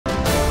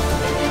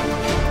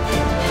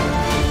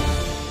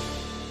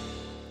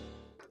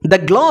The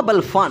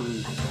Global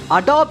Fund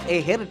adopt a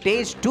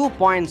Heritage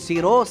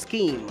 2.0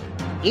 scheme,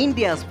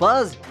 India's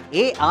first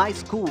AI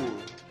school.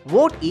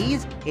 What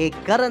is a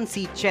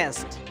currency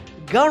chest?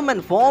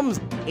 Government forms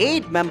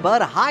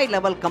 8-member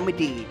high-level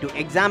committee to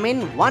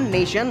examine one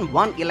nation,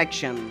 one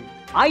election.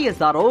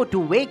 ISRO to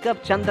wake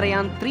up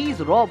Chandrayaan 3's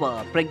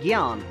rover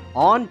Pragyan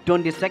on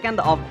 22nd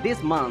of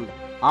this month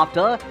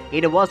after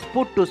it was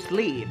put to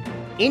sleep.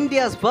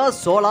 India's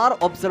first solar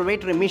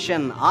observatory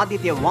mission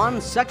Aditya-1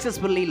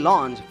 successfully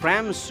launched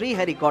from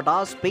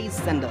Sriharikota Space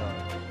Center.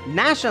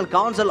 National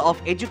Council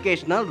of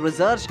Educational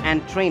Research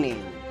and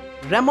Training.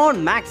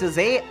 Ramon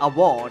Magsaysay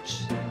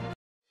Awards.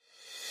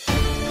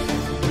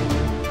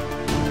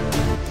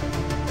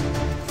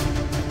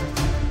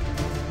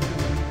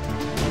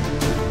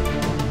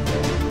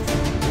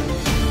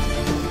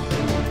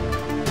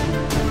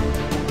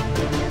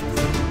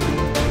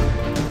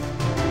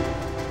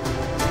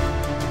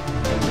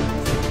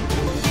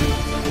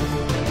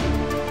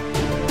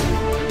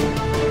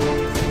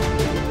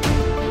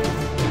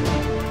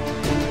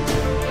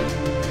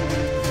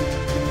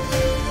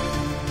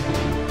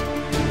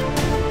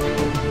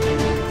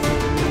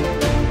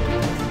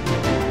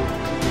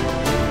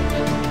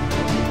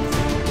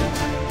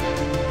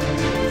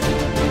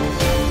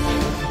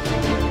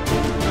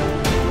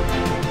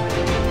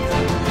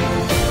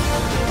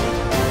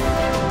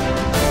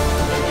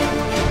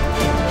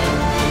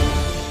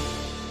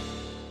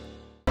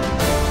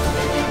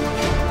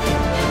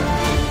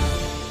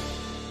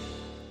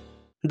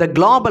 The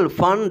Global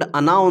Fund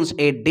announced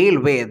a deal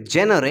with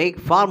generic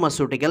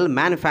pharmaceutical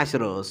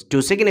manufacturers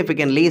to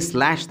significantly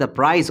slash the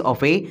price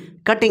of a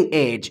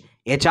cutting-edge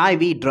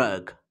HIV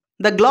drug.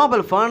 The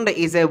Global Fund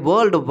is a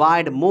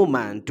worldwide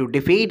movement to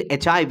defeat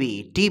HIV,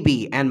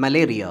 TB, and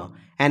malaria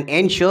and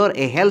ensure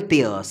a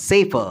healthier,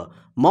 safer,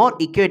 more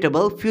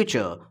equitable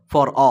future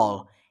for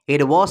all.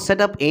 It was set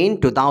up in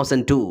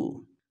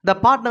 2002. The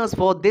partners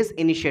for this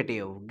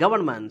initiative: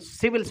 governments,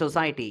 civil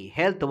society,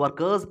 health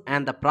workers,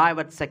 and the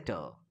private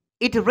sector.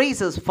 It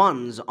raises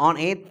funds on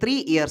a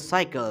 3-year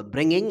cycle,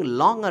 bringing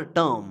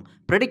longer-term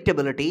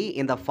predictability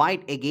in the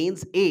fight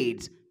against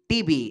AIDS,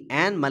 TB,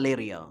 and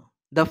malaria.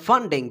 The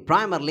funding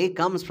primarily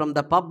comes from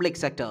the public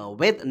sector,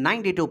 with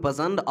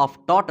 92% of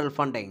total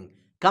funding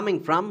coming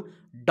from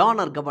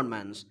donor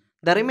governments.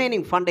 The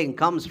remaining funding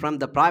comes from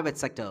the private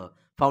sector,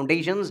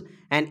 foundations,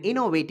 and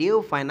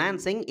innovative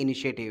financing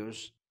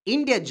initiatives.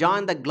 India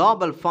joined the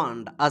Global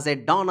Fund as a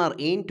donor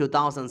in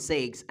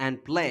 2006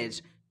 and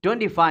pledged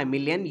 $25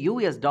 million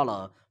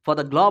for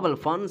the Global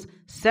Fund's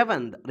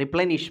 7th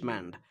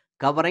replenishment,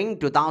 covering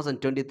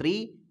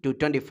 2023 to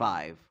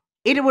 25.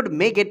 It would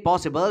make it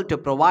possible to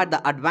provide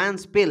the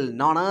advanced pill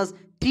known as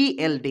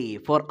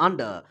TLD for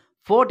under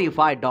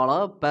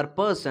 $45 per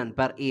person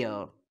per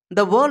year.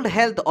 The World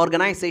Health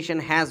Organization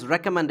has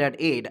recommended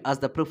it as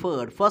the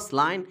preferred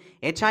first-line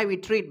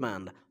HIV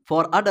treatment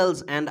for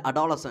adults and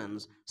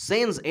adolescents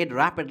since it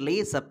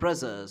rapidly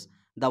suppresses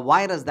the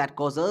virus that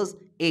causes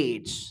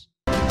AIDS.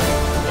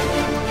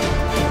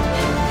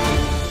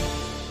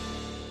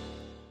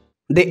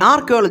 The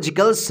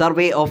Archaeological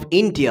Survey of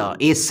India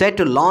is set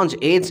to launch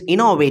its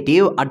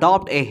innovative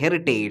Adopt a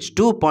Heritage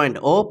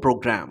 2.0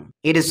 program.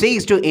 It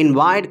seeks to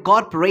invite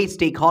corporate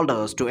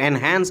stakeholders to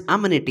enhance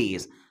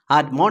amenities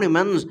at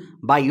monuments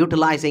by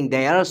utilizing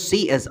their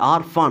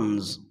CSR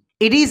funds.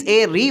 It is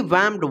a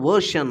revamped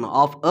version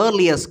of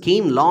earlier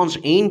scheme launched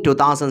in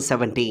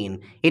 2017.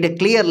 It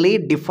clearly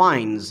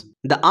defines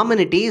the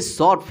amenities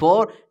sought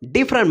for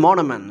different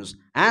monuments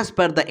as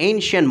per the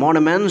Ancient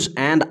Monuments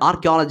and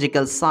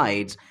Archaeological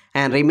Sites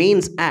and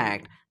Remains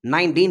Act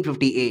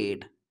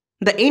 1958.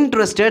 The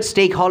interested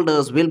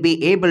stakeholders will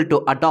be able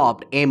to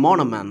adopt a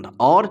monument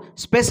or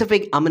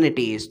specific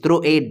amenities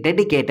through a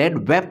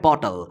dedicated web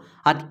portal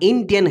at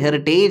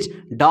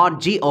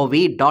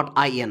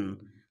indianheritage.gov.in.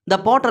 The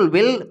portal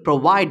will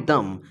provide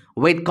them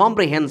with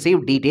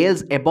comprehensive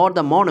details about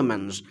the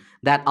monuments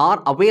that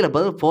are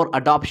available for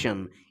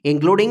adoption,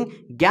 including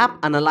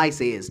gap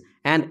analysis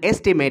and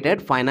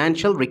estimated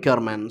financial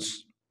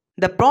requirements.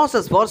 The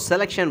process for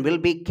selection will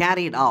be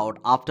carried out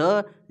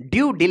after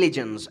due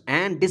diligence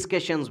and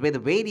discussions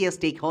with various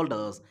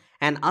stakeholders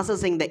and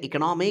assessing the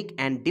economic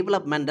and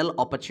developmental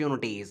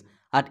opportunities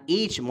at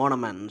each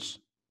monument.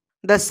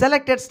 The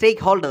selected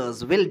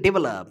stakeholders will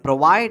develop,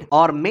 provide,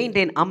 or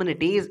maintain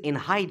amenities in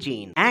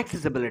hygiene,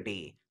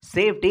 accessibility,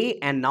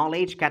 safety, and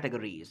knowledge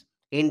categories.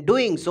 In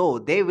doing so,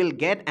 they will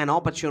get an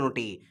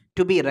opportunity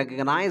to be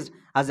recognized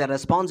as a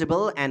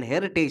responsible and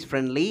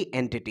heritage-friendly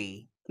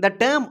entity. The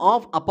term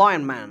of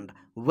appointment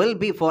will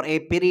be for a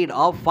period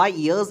of 5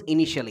 years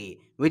initially,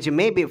 which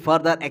may be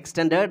further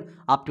extended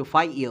up to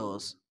 5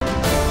 years.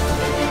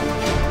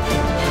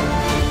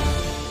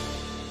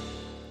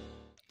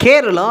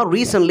 Kerala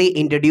recently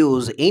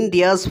introduced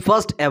India's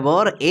first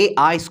ever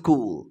AI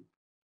school.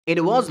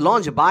 It was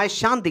launched by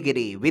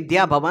Shantigiri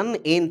Vidya Bhavan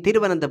in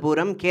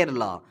Thiruvananthapuram,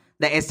 Kerala.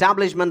 The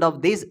establishment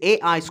of this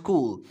AI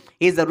school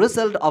is the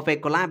result of a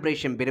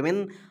collaboration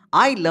between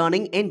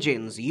iLearning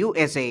Engines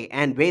USA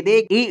and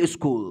Vedic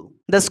eSchool.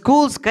 The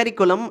school's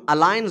curriculum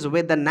aligns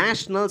with the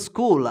National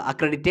School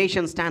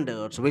Accreditation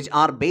Standards, which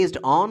are based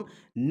on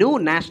new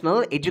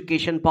national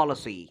education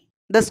policy.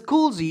 The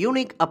school's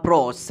unique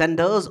approach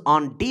centers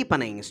on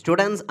deepening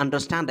students'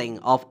 understanding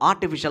of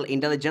artificial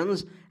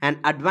intelligence and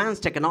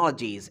advanced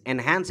technologies,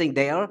 enhancing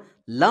their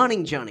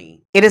learning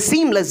journey. It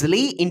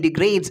seamlessly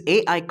integrates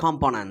AI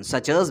components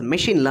such as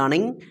machine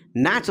learning,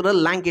 natural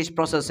language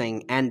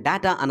processing, and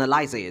data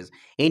analysis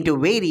into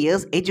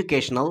various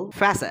educational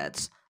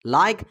facets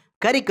like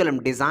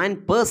curriculum design,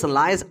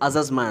 personalized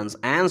assessments,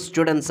 and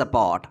student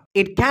support.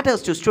 It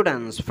caters to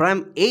students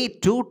from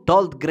 8th to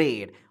 12th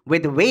grade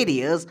with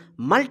various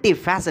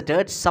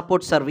multifaceted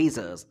support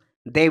services.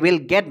 They will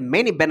get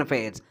many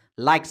benefits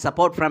like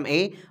support from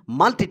a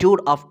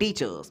multitude of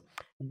teachers,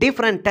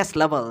 different test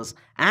levels,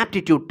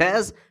 aptitude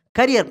tests,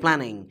 career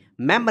planning,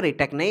 memory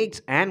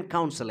techniques, and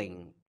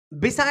counseling.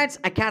 Besides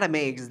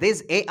academics,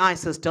 this AI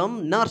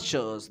system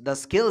nurtures the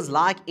skills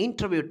like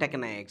interview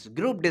techniques,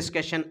 group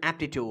discussion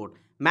aptitude,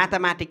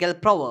 mathematical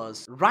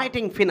prowess,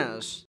 writing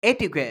finesse,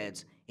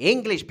 etiquette,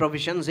 English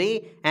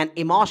proficiency, and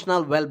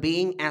emotional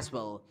well-being as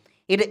well.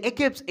 It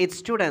equips its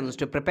students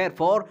to prepare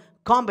for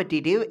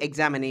competitive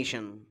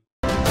examination.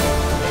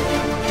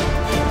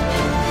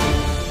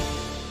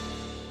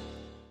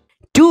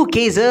 Two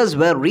cases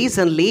were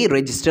recently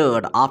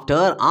registered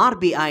after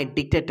RBI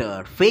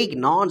detected fake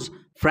notes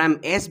from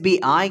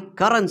SBI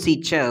currency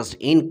chest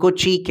in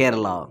Kochi,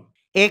 Kerala.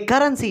 A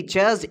currency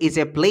chest is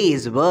a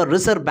place where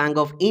Reserve Bank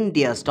of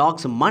India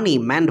stocks money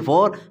meant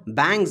for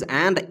banks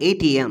and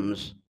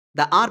ATMs.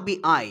 The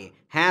RBI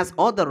has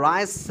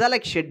authorized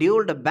select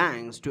scheduled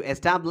banks to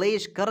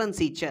establish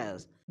currency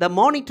chests. The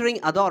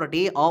monitoring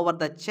authority over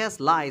the chest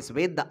lies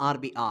with the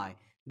RBI.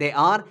 They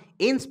are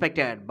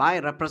inspected by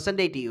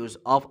representatives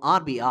of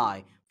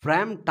RBI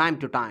from time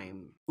to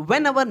time.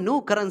 Whenever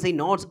new currency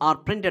notes are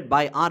printed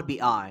by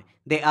RBI,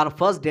 they are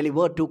first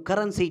delivered to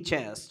currency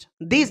chest.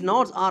 These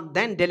notes are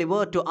then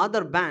delivered to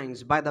other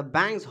banks by the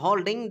banks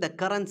holding the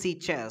currency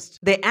chest.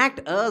 They act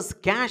as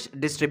cash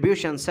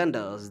distribution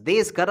centers.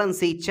 These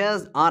currency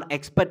chests are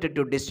expected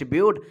to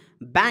distribute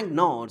bank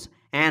notes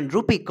and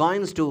rupee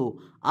coins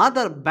to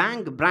other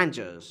bank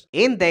branches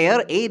in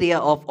their area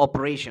of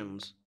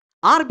operations.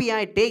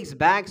 RBI takes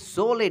back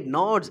solid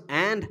notes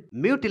and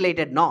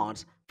mutilated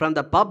notes from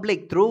the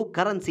public through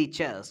currency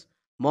chests.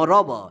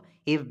 Moreover,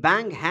 if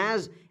bank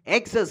has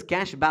excess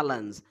cash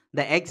balance,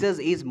 the excess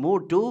is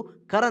moved to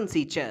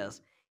currency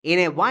chest. In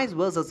a vice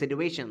versa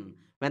situation,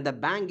 when the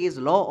bank is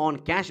low on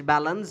cash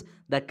balance,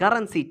 the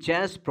currency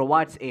chest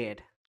provides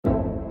it.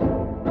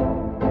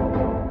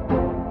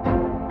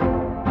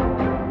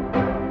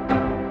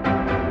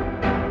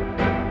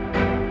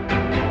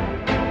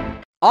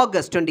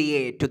 August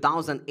 28,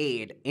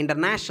 2008,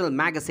 international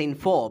magazine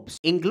Forbes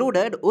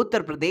included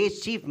Uttar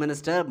Pradesh Chief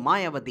Minister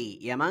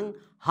Mayawati among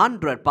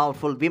 100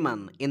 powerful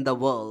women in the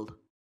world.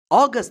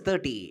 August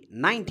 30,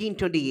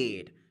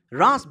 1928,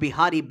 Ras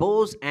Bihari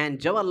Bose and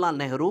Jawaharlal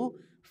Nehru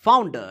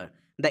founded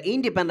the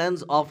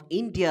Independence of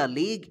India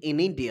League in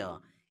India.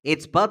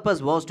 Its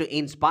purpose was to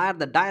inspire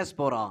the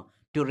diaspora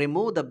to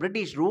remove the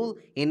British rule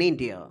in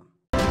India.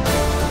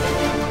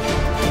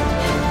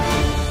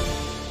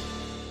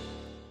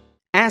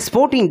 As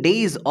 14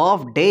 days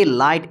of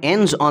daylight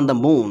ends on the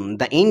moon,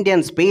 the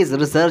Indian Space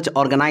Research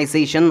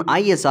Organization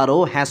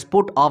ISRO has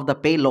put off the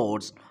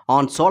payloads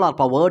on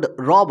solar-powered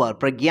rover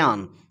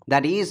Pragyan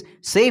that is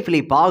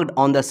safely parked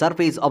on the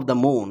surface of the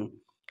moon.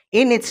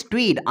 In its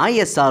tweet,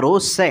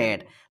 ISRO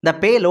said the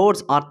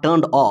payloads are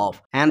turned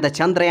off and the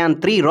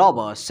Chandrayaan-3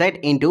 rover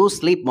set into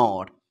sleep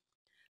mode.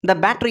 The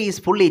battery is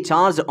fully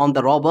charged on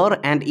the rover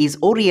and is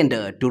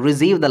oriented to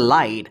receive the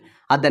light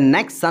at the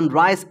next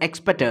sunrise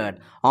expected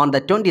on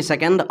the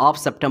 22nd of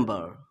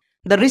September.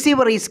 The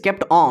receiver is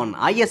kept on.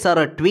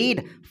 ISRO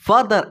tweet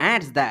further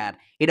adds that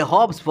it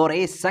hopes for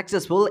a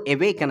successful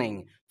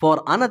awakening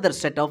for another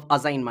set of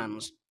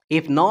assignments.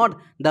 If not,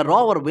 the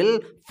rover will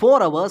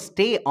forever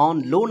stay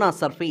on lunar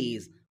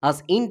surface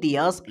as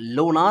India's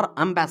lunar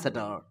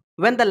ambassador.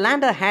 When the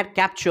lander had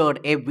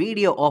captured a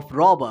video of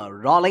rover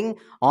rolling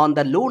on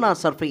the lunar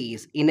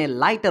surface in a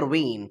lighter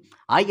vein,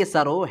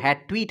 ISRO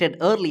had tweeted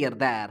earlier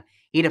that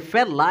it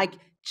felt like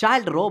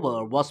child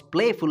rover was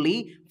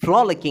playfully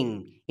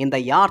frolicking in the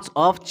yards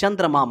of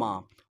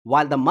Chandramama,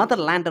 while the mother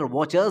lander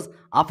watches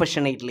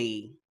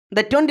affectionately.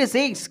 The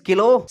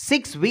 26-kilo,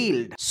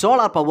 six-wheeled,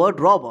 solar-powered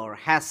rover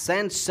has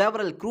sent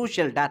several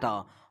crucial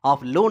data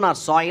of lunar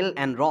soil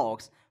and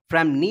rocks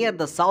from near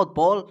the South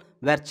Pole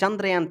where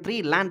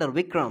Chandrayaan-3 lander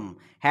Vikram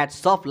had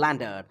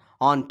soft-landed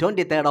on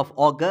 23rd of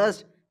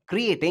August,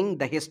 creating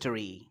the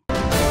history.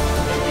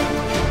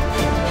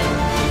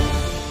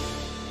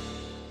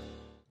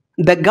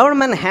 The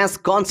government has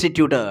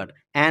constituted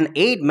an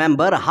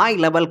 8-member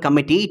high-level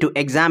committee to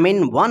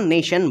examine One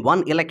Nation,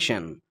 One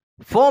Election.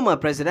 Former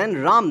President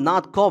Ram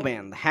Nath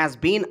Kovind has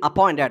been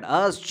appointed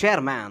as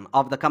chairman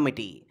of the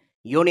committee.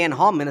 Union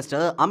Home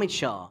Minister Amit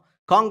Shah,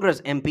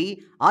 Congress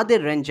MP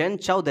Adhir Ranjan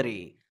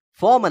Chaudhary,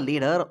 former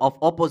leader of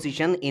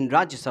opposition in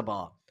Rajya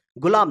Sabha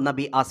Ghulam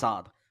Nabi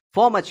Azad,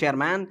 former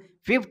chairman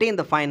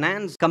 15th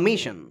Finance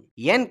Commission.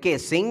 N.K.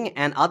 Singh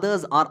and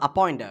others are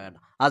appointed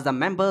as the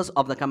members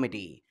of the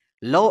committee.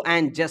 Law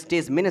and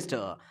Justice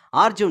Minister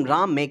Arjun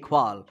Ram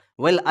Meghwal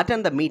will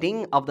attend the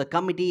meeting of the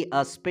committee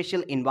as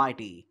special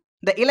invitee.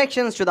 The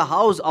elections to the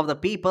House of the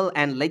People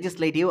and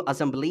Legislative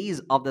Assemblies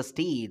of the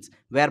states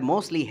were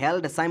mostly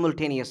held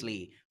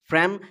simultaneously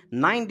from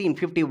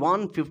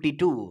 1951-52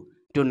 to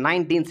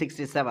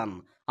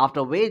 1967,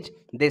 after which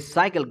this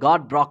cycle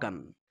got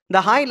broken. The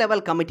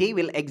high-level committee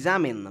will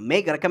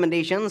make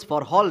recommendations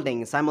for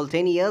holding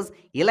simultaneous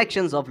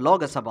elections of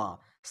Lok Sabha,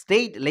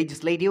 state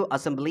legislative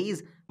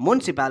assemblies,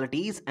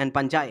 municipalities and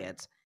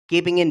panchayats,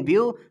 keeping in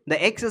view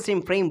the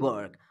existing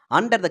framework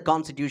under the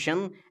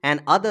Constitution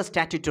and other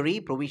statutory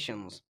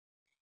provisions.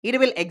 It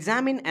will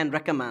examine and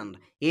recommend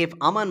if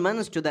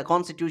amendments to the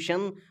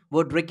Constitution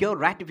would require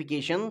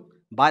ratification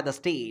by the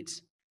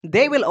states.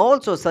 They will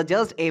also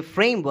suggest a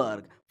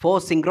framework for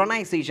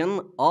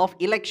synchronization of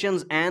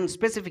elections and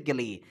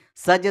specifically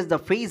suggest the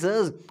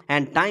phases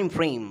and time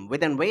frame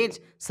within which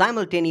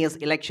simultaneous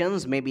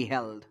elections may be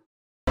held.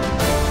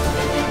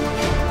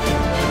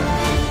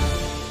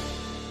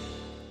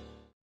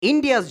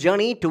 India's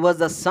journey towards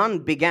the sun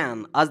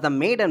began as the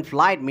maiden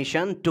flight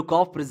mission took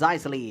off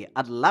precisely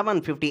at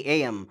 11:50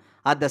 am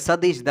at the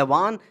Satish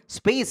Dhawan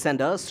Space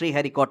Center,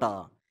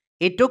 Sriharikota.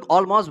 It took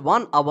almost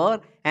 1 hour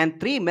and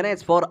 3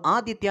 minutes for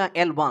Aditya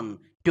L1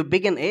 to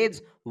begin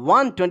its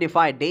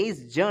 125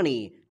 days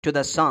journey to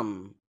the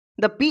sun.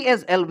 The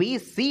PSLV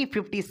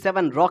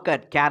C-57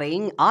 rocket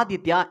carrying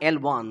Aditya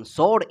L1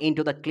 soared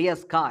into the clear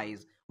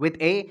skies with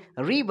a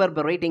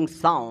reverberating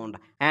sound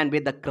and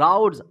with the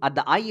crowds at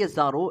the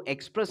ISRO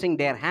expressing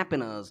their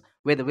happiness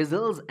with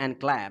whistles and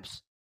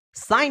claps.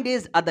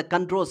 Scientists at the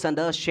control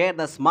center shared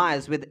the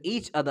smiles with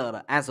each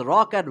other as the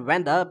rocket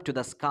went up to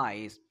the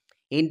skies.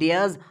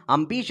 India's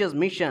ambitious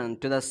mission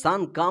to the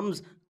sun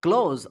comes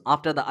close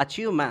after the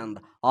achievement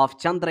of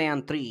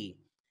Chandrayaan-3.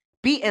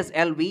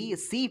 PSLV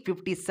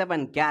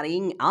C-57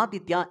 carrying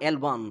Aditya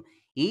L1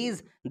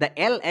 is the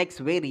LX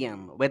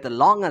variant with a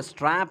longer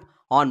strap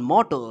on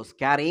motors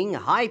carrying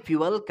high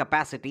fuel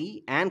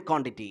capacity and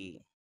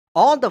quantity.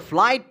 All the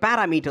flight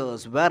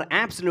parameters were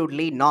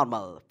absolutely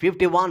normal.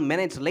 51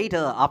 minutes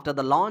later after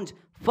the launch,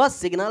 first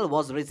signal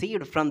was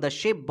received from the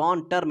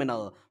shipborne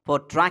terminal for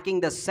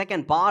tracking the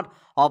second part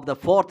of the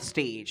fourth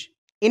stage.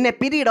 In a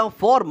period of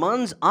 4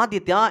 months,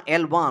 Aditya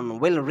L1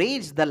 will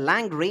reach the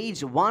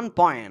Lagrange 1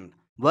 point,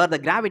 where the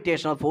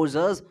gravitational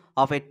forces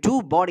of a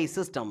two-body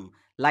system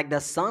like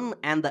the Sun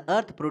and the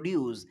Earth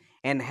produce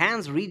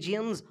enhanced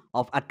regions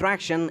of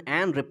attraction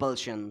and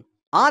repulsion.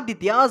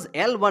 Aditya's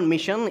L1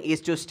 mission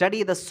is to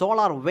study the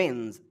solar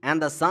winds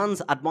and the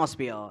Sun's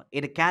atmosphere.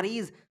 It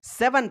carries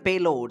 7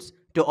 payloads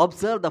to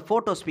observe the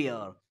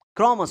photosphere,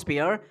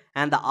 chromosphere,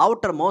 and the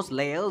outermost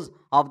layers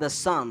of the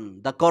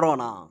Sun, the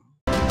corona.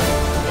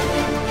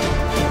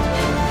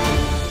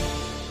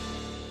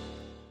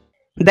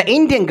 The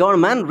Indian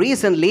government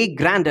recently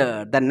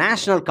granted the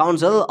National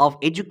Council of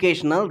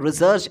Educational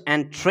Research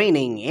and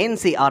Training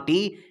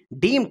 (NCERT)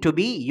 deemed to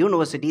be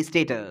university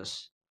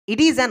status. It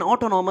is an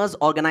autonomous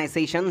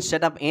organization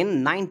set up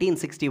in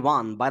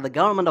 1961 by the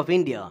Government of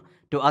India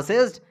to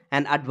assist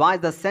and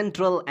advise the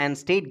central and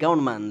state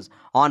governments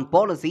on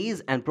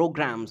policies and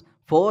programs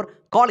for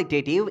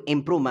qualitative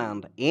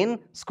improvement in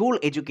school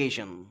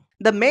education.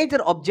 The major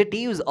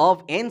objectives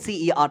of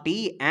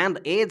NCERT and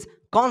its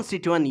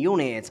constituent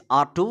units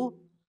are to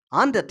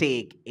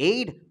undertake,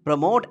 aid,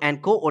 promote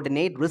and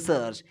coordinate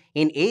research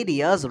in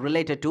areas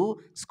related to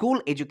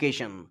school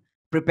education,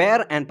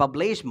 prepare and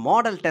publish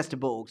model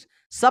textbooks,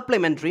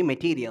 supplementary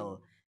material,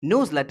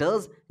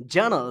 newsletters,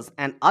 journals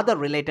and other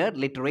related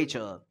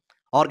literature,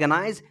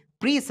 organize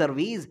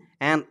pre-service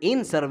and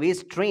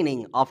in-service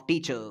training of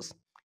teachers,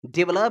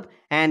 develop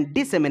and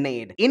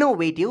disseminate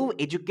innovative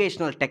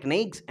educational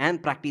techniques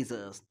and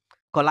practices,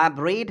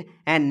 collaborate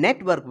and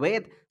network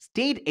with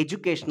state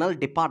educational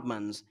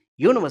departments,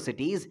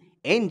 universities,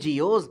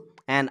 NGOs,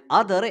 and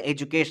other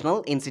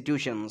educational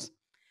institutions.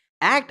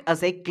 Act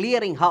as a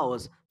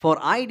clearinghouse for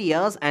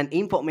ideas and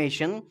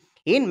information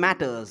in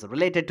matters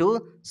related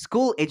to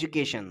school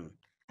education.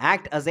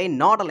 Act as a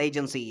nodal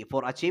agency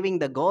for achieving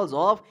the goals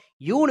of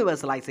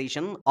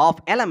universalization of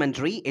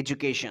elementary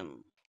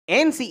education.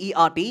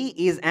 NCERT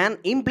is an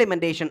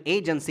implementation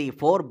agency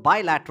for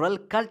bilateral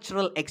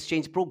cultural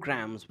exchange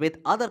programs with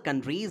other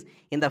countries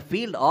in the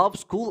field of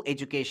school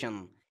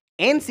education.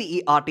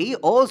 NCERT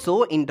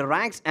also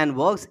interacts and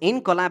works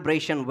in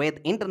collaboration with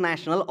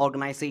international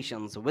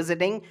organizations,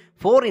 visiting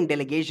foreign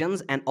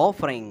delegations and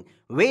offering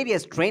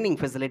various training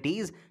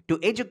facilities to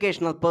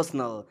educational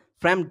personnel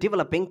from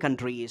developing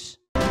countries.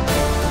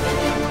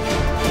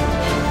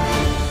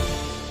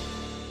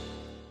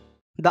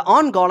 The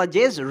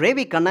oncologist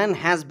Ravi Kannan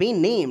has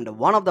been named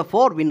one of the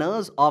 4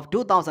 winners of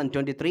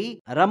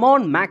 2023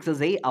 Ramon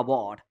Magsaysay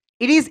Award.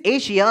 It is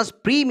Asia's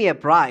premier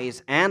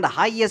prize and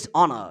highest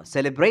honor,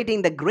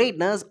 celebrating the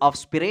greatness of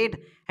spirit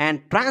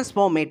and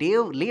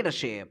transformative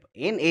leadership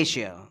in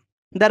Asia.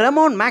 The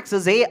Ramon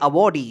Magsaysay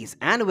awardees,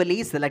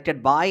 annually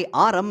selected by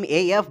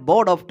RMAF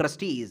Board of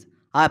Trustees,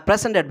 are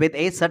presented with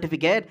a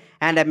certificate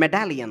and a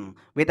medallion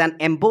with an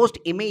embossed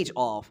image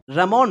of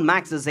Ramon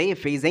Magsaysay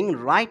facing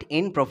right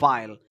in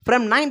profile.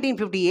 From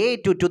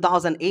 1958 to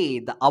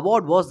 2008, the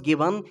award was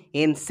given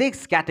in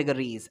 6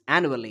 categories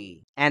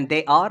annually, and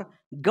they are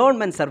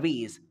government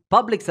service,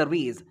 public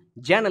service,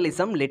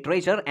 journalism,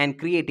 literature and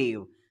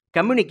creative,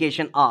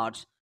 communication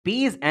arts,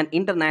 peace and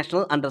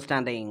international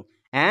understanding,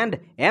 and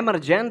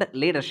emergent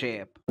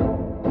leadership.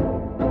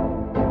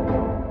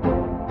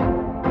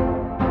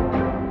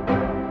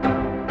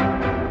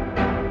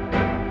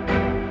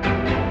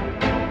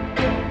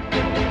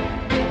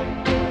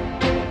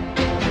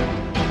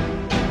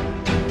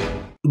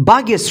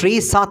 Bhagyashree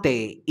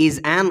Sathe is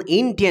an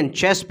Indian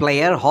chess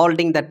player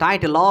holding the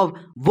title of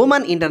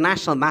Woman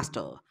International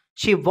Master.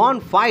 She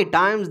won 5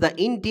 times the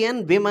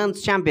Indian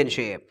Women's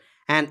Championship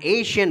and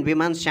Asian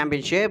Women's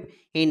Championship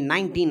in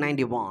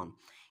 1991.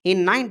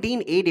 In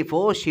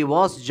 1984, she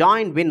was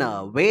joint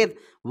winner with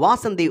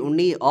Vasanthi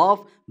Unni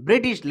of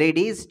British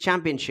Ladies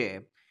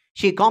Championship.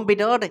 She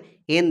competed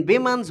in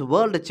Women's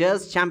World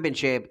Chess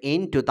Championship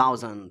in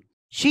 2000.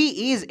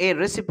 She is a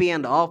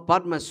recipient of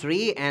Padma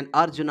Shri and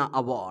Arjuna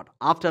Award.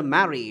 After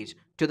marriage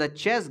to the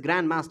chess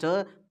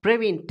grandmaster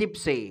Praveen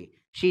Tipse,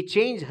 she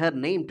changed her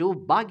name to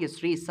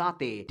Bhagyashree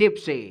Sathe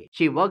Tipse.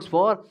 She works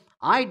for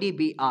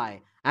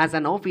IDBI as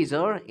an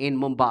officer in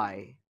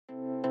Mumbai.